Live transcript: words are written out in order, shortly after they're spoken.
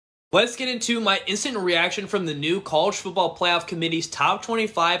Let's get into my instant reaction from the new College Football Playoff Committee's top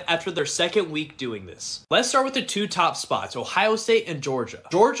 25 after their second week doing this. Let's start with the two top spots, Ohio State and Georgia.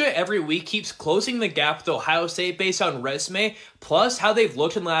 Georgia every week keeps closing the gap with Ohio State based on resume, plus how they've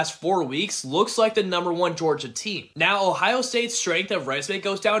looked in the last 4 weeks looks like the #1 Georgia team. Now, Ohio State's strength of resume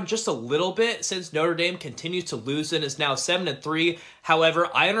goes down just a little bit since Notre Dame continues to lose and is now 7-3. However,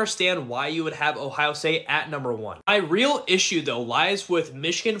 I understand why you would have Ohio State at #1. My real issue, though, lies with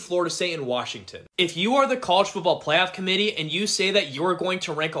Michigan, Florida State, and Washington. If you are the College Football Playoff Committee and you say that you're going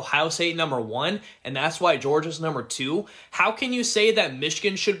to rank Ohio State #1 and that's why Georgia's #2, how can you say that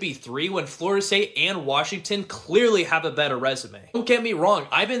Michigan should be 3 when Florida State and Washington clearly have a better resume? Don't get me wrong,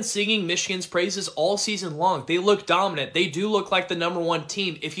 I've been singing Michigan's praises all season long. They look dominant. They do look like the #1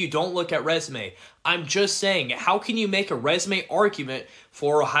 team if you don't look at resume. I'm just saying, how can you make a resume argument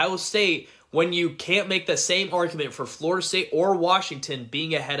for Ohio State when you can't make the same argument for Florida State or Washington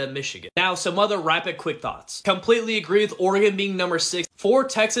being ahead of Michigan? Now, some other rapid quick thoughts. Completely agree with Oregon being #6. For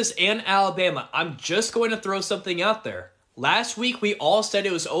Texas and Alabama, I'm just going to throw something out there. Last week, we all said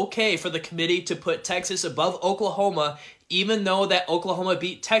it was okay for the committee to put Texas above Oklahoma, even though that Oklahoma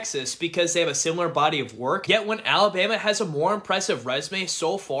beat Texas because they have a similar body of work. Yet when Alabama has a more impressive resume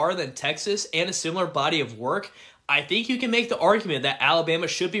so far than Texas and a similar body of work, I think you can make the argument that Alabama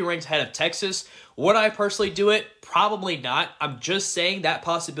should be ranked ahead of Texas. Would I personally do it? Probably not. I'm just saying that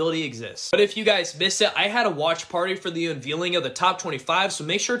possibility exists. But if you guys missed it, I had a watch party for the unveiling of the top 25, so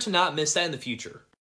make sure to not miss that in the future.